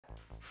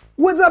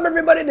What's up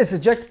everybody, this is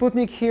Jack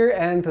Sputnik here,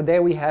 and today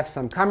we have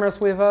some cameras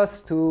with us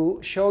to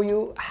show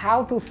you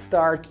how to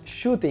start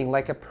shooting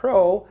like a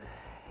pro.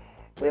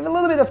 We have a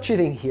little bit of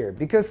cheating here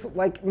because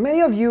like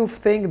many of you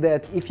think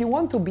that if you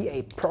want to be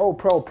a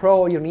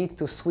pro, you need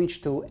to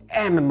switch to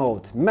M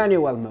mode,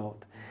 manual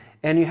mode,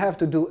 and you have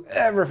to do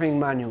everything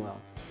manual.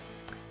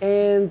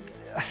 And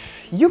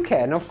you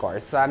can, of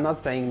course, I'm not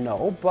saying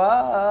no,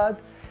 but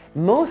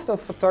most of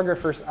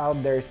photographers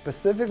out there,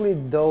 specifically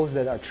those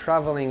that are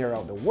traveling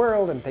around the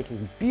world and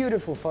taking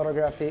beautiful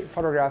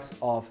photographs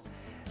of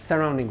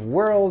surrounding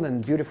world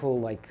and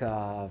beautiful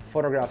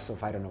photographs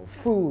of, I don't know,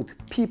 food,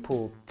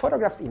 people,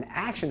 photographs in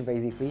action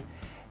basically,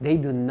 they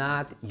do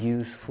not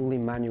use fully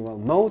manual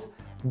mode,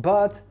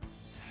 but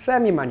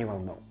semi-manual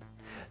mode.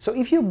 So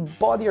if you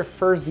bought your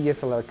first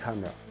DSLR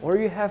camera, or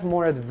you have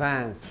more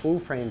advanced full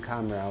frame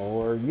camera,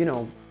 or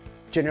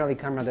generally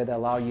camera that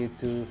allow you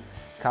to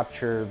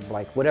capture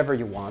like whatever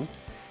you want,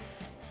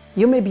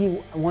 you may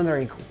be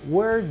wondering,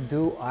 where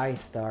do I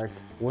start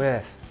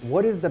with?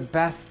 What is the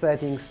best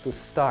settings to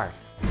start?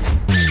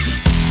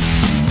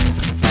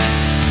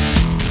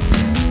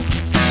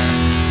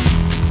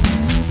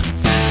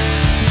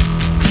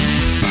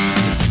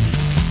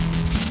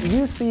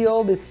 You see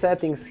all these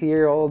settings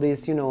here, all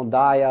these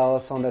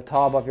dials on the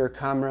top of your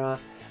camera,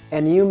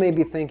 and you may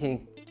be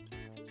thinking,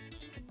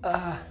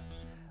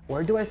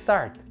 where do I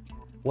start?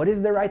 What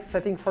is the right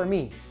setting for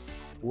me?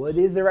 What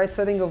is the right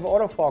setting of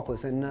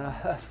autofocus? And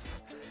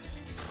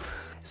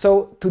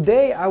so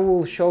today I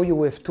will show you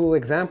with two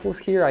examples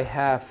here. I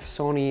have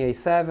Sony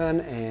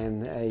A7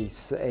 and a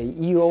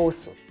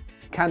EOS,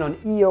 Canon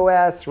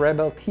EOS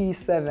Rebel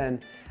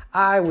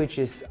T7i, which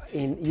is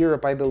in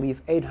Europe I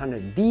believe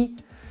 800D.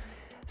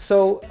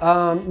 So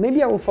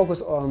maybe I will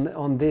focus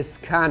on this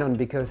Canon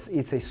because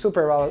it's a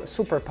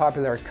super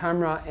popular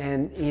camera,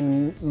 and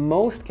in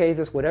most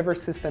cases, whatever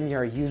system you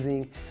are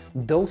using,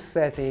 those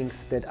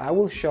settings that I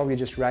will show you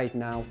just right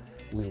now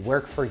will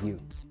work for you.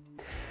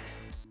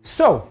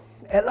 So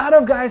a lot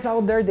of guys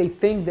out there, they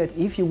think that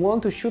if you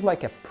want to shoot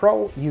like a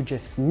pro, you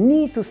just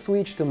need to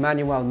switch to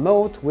manual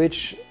mode,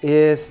 which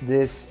is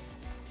this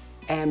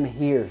M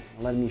here.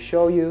 Let me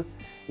show you.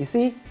 You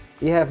see?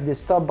 You have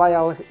this top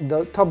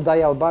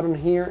dial button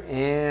here,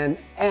 and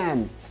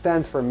M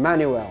stands for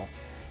manual,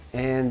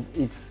 and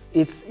it's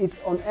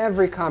on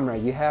every camera.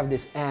 You have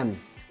this M,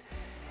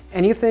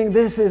 and you think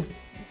this is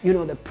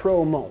the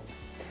pro mode.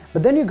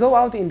 But then you go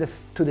out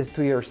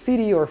to your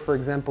city, or for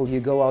example you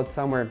go out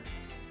somewhere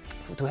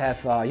to have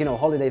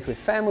holidays with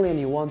family, and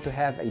you want to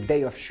have a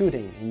day of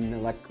shooting.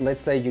 And like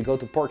let's say you go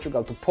to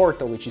Portugal, to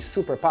Porto, which is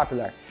super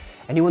popular,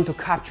 and you want to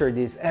capture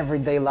this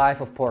everyday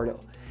life of Porto,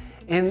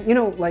 and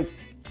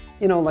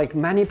like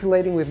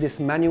manipulating with these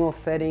manual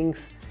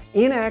settings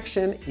in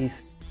action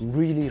is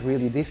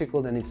really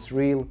difficult, and it's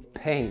real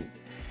pain.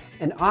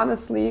 And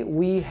honestly,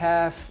 we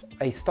have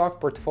a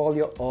stock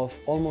portfolio of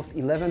almost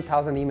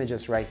 11,000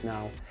 images right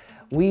now.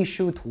 We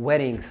shoot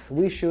weddings,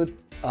 we shoot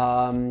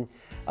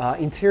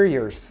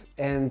interiors,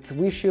 and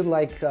we shoot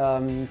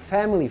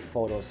family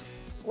photos,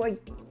 like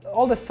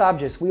all the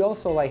subjects. We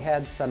also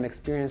had some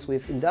experience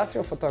with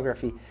industrial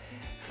photography,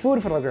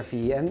 food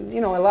photography, and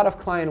a lot of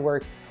client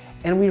work.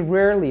 And we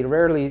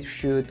rarely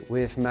shoot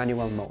with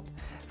manual mode.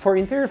 For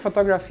interior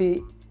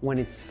photography, when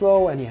it's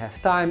slow and you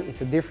have time, it's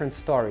a different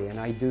story, and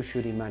I do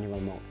shoot in manual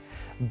mode.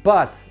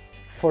 But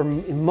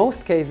in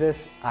most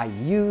cases, I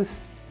use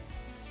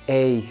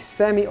a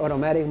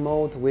semi-automatic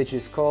mode, which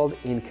is called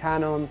in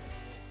Canon,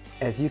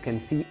 as you can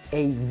see,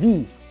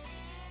 AV.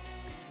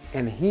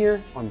 And here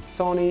on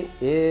Sony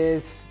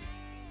is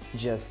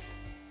just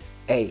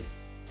A.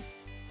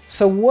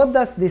 So what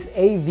does this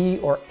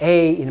AV or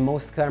A in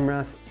most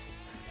cameras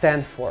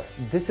stand for?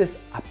 This is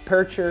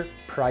aperture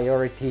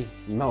priority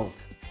mode,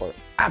 or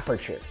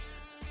aperture.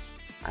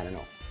 I don't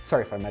know,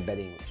 sorry for my bad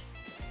English.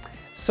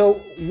 So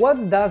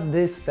what does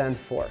this stand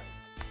for?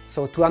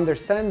 So to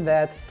understand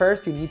that,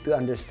 first you need to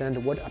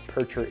understand what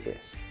aperture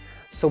is.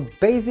 So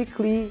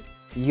basically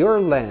your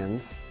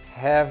lens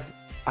have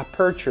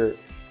aperture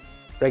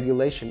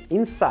regulation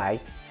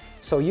inside,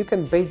 so you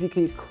can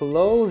basically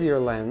close your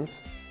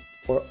lens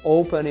or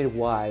open it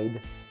wide.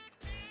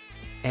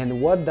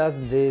 And what does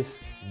this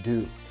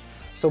do?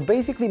 So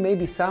basically,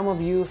 maybe some of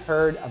you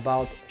heard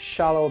about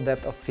shallow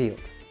depth of field,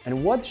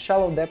 and what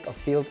shallow depth of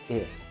field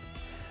is.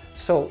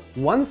 So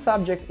one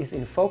subject is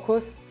in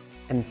focus,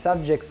 and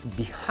subjects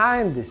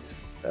behind this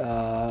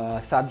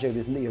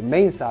subject, your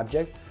main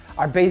subject,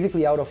 are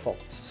basically out of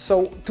focus.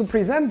 So to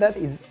present that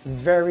is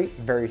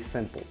very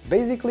simple.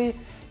 Basically,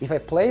 if I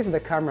place the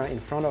camera in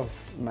front of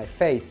my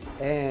face,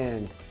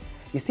 and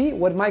you see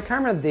what my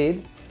camera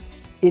did,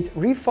 it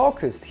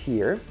refocused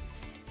here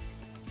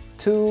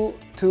to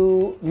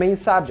main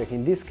subject,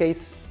 in this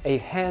case a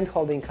hand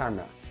holding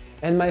camera.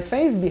 And my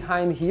face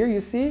behind here, you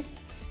see,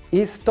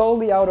 is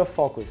totally out of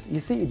focus. You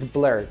see, it's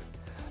blurred.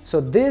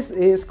 So this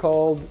is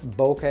called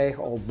bokeh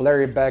or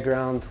blurry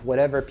background,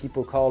 whatever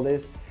people call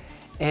this.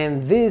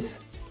 And this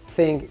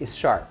thing is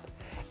sharp.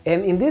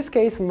 And in this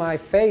case, my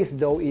face,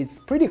 though it's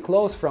pretty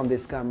close from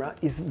this camera,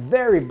 is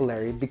very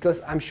blurry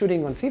because I'm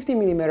shooting on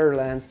 50mm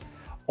lens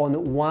on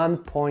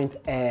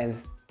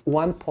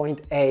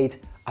 1.8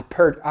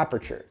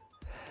 aperture.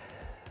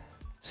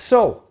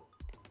 So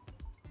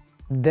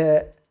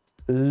the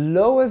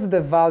lowest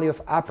the value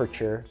of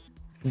aperture,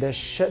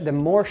 the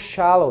more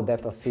shallow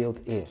depth of field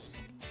is.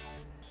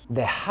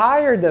 The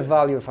higher the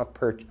value of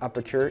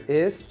aperture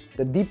is,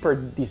 the deeper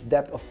this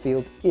depth of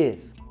field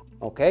is,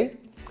 okay?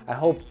 I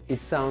hope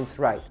it sounds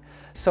right.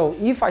 So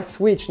if I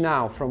switch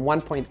now from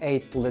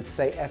 1.8 to, let's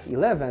say,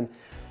 f11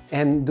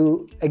 and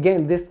do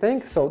again this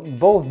thing, so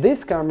both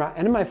this camera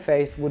and my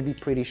face would be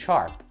pretty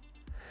sharp.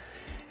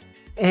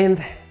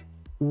 And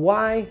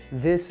why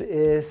this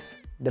is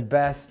the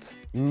best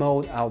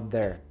mode out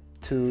there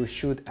to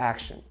shoot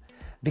action?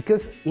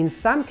 Because in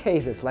some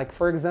cases, like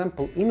for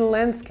example in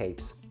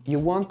landscapes, you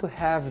want to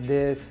have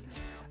this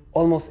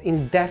almost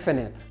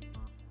indefinite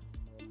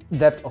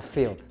depth of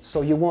field.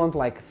 So you want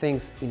like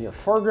things in your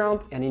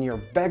foreground and in your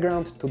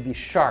background to be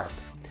sharp.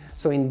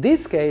 So in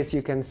this case,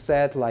 you can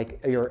set like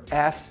your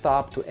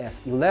f-stop to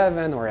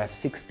f11 or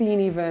f16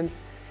 even,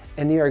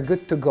 and you are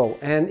good to go.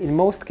 And in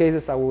most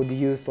cases, I would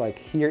use like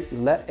here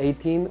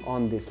 18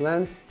 on this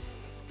lens.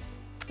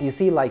 You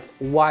see like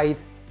wide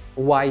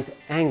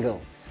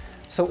angle.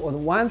 So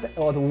on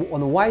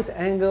wide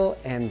angle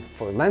and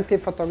for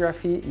landscape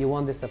photography, you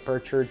want this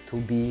aperture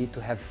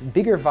to have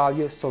bigger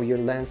value, so your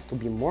lens to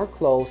be more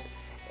closed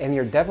and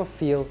your depth of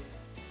field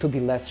to be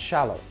less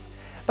shallow.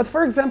 But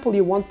for example,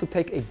 you want to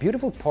take a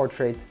beautiful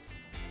portrait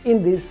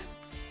in this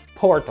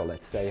Porto,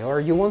 let's say, or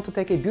you want to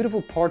take a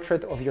beautiful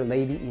portrait of your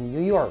lady in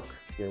New York,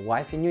 your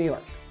wife in New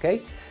York,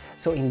 okay?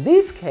 So in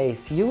this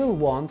case, you will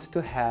want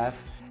to have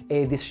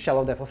this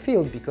shallow depth of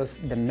field because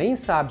the main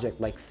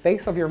subject, like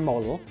face of your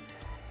model,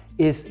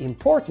 is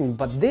important,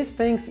 but these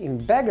things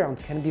in background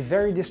can be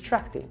very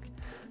distracting.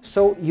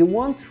 So you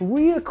want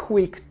real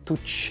quick to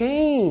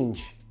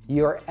change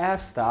your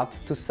f-stop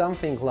to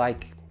something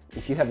like,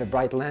 if you have a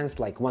bright lens,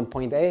 like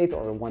 1.8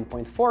 or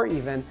 1.4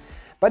 even,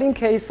 but in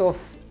case of,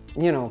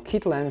 you know,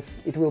 kit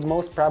lens, it will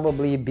most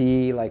probably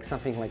be like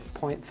something like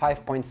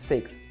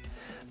 5.6.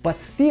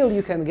 But still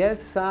you can get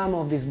some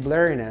of this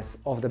blurriness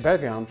of the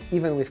background,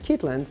 even with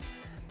kit lens,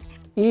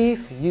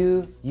 if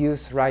you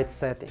use right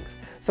settings.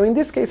 So in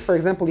this case, for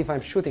example, if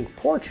I'm shooting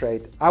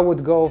portrait, I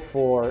would go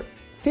for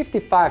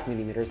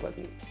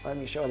 55mm. Let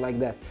me show it like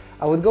that.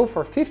 I would go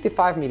for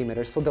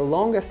 55mm, so the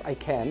longest I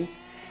can,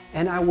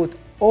 and I would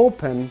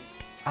open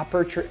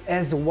aperture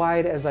as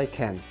wide as I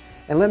can.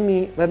 And let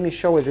me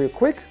show it real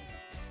quick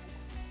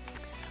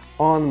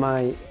on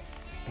my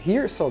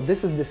here. So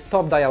this is this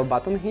top dial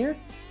button here,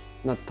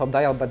 not top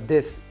dial, but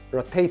this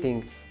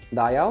rotating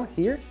dial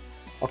here,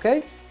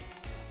 okay?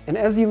 And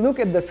as you look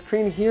at the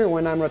screen here,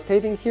 when I'm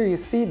rotating here, you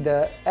see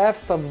the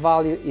f-stop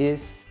value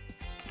is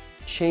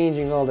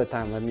changing all the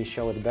time. Let me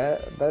show it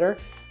better.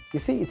 You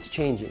see, it's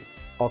changing.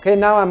 Okay,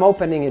 now I'm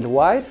opening it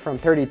wide from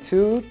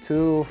 32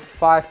 to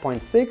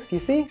 5.6. You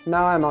see,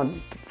 now I'm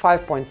on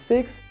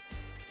 5.6,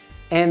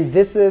 and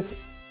this is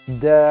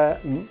the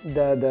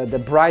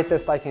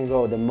brightest I can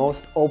go, the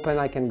most open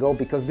I can go,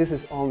 because this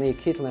is only a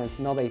kit lens,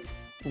 not a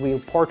real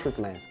portrait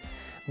lens.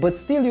 But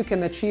still, you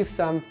can achieve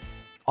some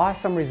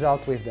awesome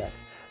results with that.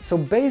 So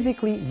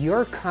basically,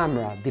 your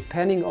camera,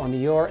 depending on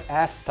your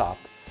f-stop,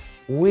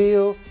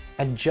 will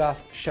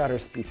adjust shutter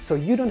speed, so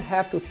you don't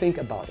have to think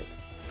about it.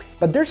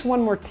 But there's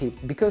one more tip,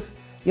 because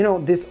you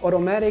know this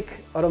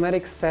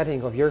automatic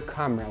setting of your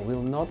camera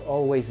will not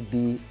always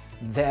be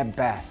the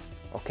best,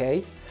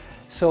 okay?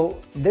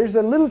 So there's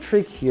a little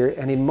trick here,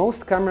 and in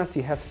most cameras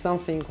you have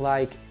something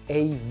like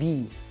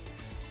AV,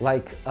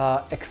 like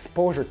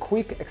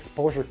quick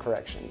exposure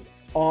correction.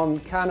 On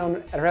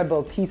Canon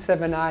Rebel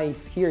T7i,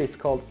 it's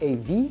called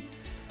AV.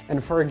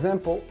 And for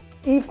example,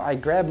 if I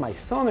grab my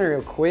Sony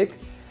real quick,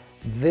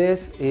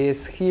 this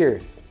is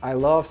here. I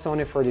love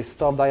Sony for this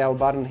stop dial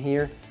button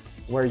here,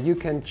 where you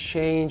can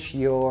change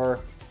your,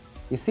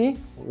 you see,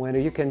 when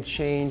you can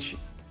change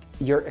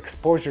your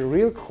exposure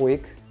real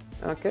quick,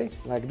 okay,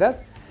 like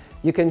that.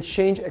 You can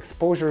change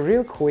exposure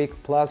real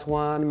quick,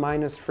 +1,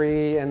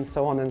 -3, and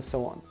so on and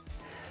so on.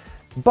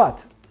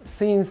 But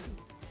since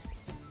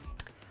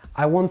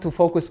I want to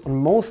focus on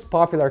most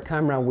popular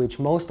camera, which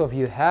most of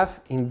you have.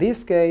 In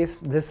this case,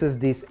 this is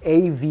this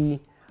AV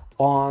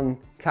on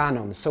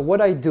Canon. So what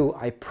I do,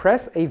 I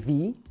press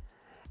AV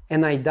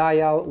and I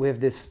dial with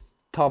this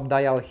top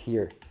dial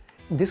here.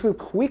 This will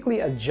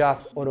quickly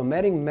adjust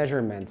automatic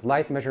measurement,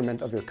 light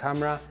measurement of your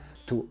camera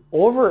to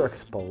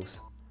overexpose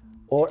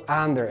or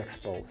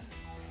underexpose.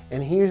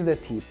 And here's the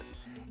tip.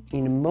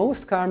 In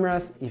most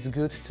cameras, it's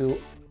good to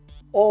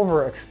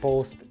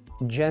overexpose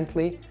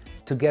gently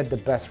to get the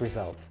best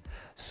results.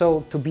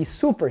 So to be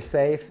super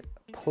safe,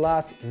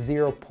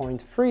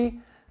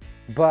 +0.3,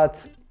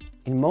 but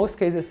in most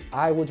cases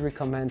I would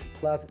recommend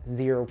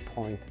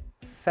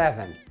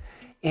 +0.7.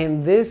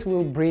 And this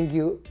will bring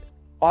you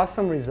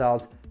awesome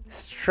results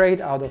straight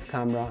out of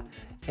camera,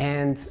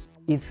 and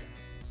it's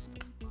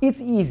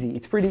easy,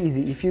 it's pretty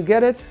easy. If you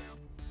get it,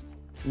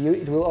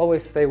 It will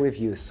always stay with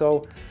you.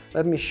 So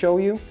let me show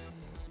you.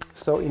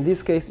 So in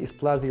this case it's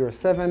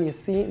 +0.7. You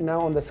see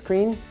now on the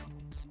screen,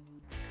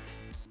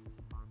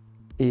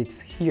 it's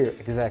here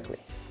exactly.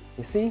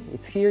 You see,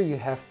 it's here, you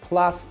have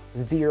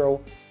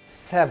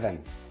 +0.7.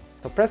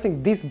 So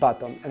pressing this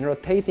button and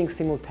rotating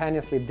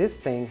simultaneously this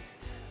thing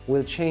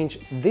will change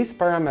this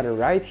parameter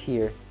right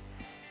here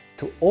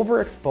to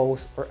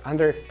overexpose or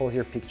underexpose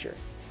your picture.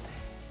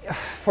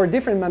 For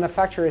different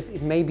manufacturers,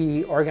 it may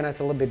be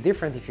organized a little bit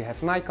different. If you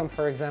have Nikon,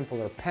 for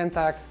example, or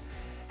Pentax.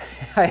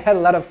 I had a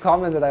lot of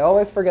comments that I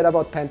always forget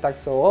about Pentax,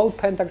 so all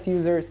Pentax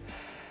users,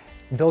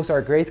 those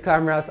are great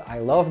cameras. I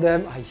love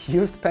them. I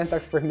used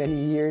Pentax for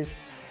many years,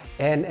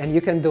 and you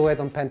can do it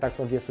on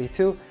Pentax obviously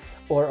too,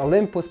 or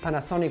Olympus,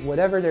 Panasonic,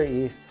 whatever there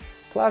is,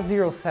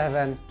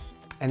 +0.7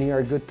 and you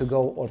are good to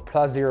go, or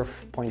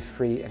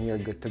 +0.3 and you're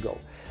good to go.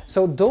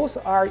 So those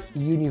are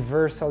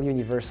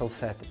universal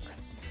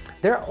settings.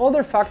 There are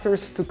other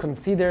factors to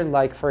consider,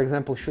 like for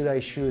example, should I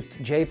shoot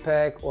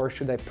JPEG or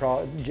should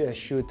I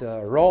shoot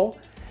RAW?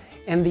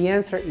 And the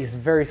answer is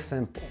very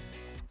simple.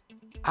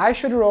 I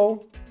shoot RAW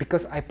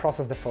because I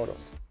process the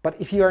photos. But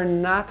if you are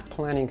not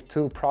planning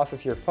to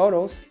process your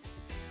photos,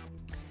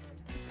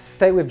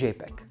 stay with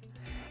JPEG.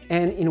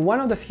 And in one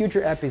of the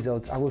future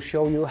episodes, I will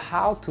show you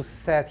how to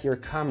set your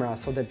camera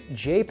so that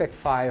JPEG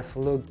files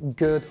look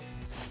good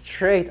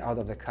straight out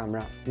of the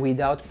camera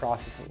without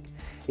processing.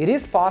 It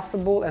is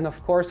possible, and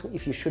of course,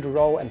 if you shoot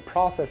RAW and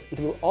process, it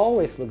will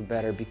always look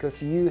better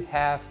because you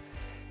have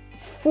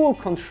full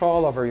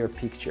control over your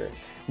picture.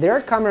 There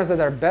are cameras that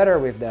are better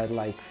with that,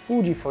 like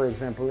Fuji, for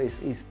example,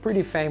 is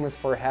pretty famous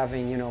for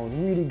having, you know,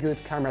 really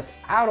good cameras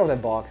out of the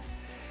box.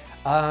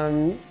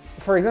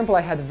 For example,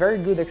 I had very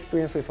good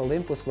experience with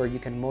Olympus where you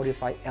can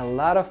modify a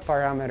lot of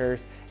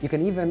parameters. You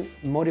can even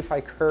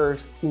modify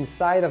curves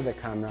inside of the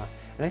camera.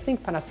 And I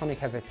think Panasonic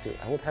have it too.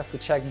 I would have to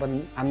check, but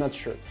I'm not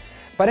sure.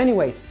 But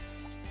anyways,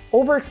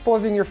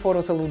 overexposing your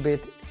photos a little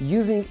bit,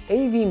 using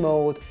AV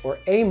mode or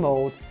A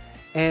mode,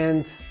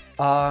 and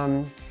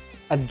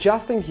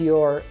adjusting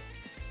your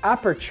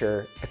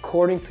aperture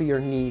according to your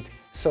need.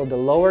 So the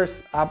lower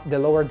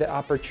the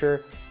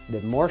aperture,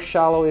 the more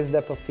shallow is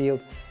depth of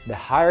field, the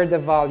higher the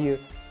value,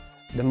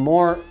 the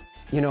more,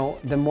 you know,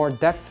 the more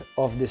depth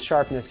of the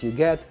sharpness you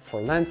get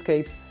for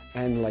landscapes,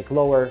 and like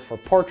lower for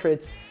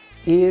portraits,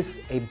 is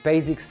a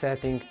basic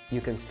setting you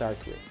can start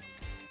with.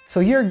 So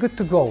you're good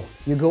to go.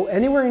 You go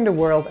anywhere in the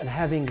world, and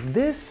having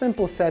these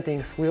simple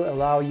settings will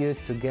allow you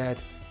to get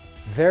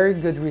very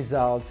good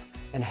results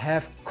and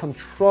have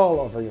control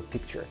over your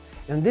picture.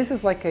 And this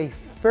is like a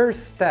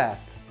first step,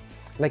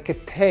 like a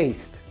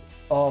taste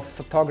of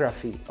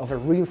photography, of a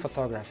real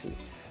photography,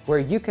 where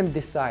you can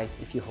decide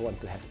if you want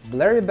to have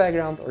blurry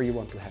background or you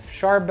want to have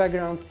sharp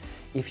background,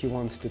 if you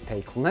want to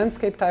take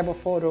landscape type of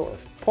photo or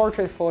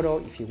portrait photo,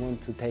 if you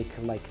want to take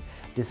like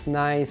this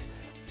nice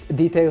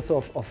details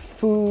of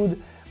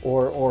food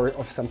or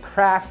of some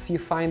crafts you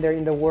find there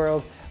in the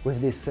world with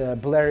this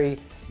blurry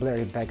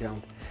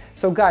background.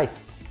 So guys,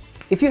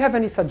 if you have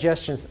any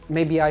suggestions,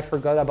 maybe I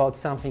forgot about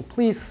something,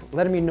 please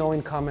let me know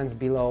in comments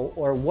below,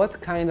 or what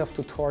kind of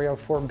tutorial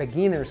for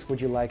beginners would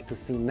you like to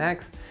see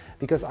next,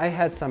 because I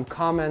had some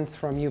comments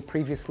from you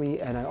previously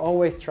and I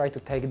always try to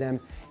take them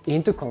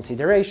into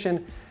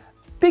consideration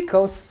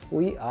because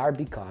we are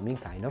becoming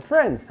kind of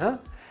friends, huh?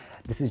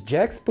 This is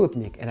Jack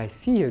Sputnik and I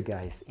see you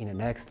guys in the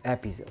next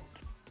episode.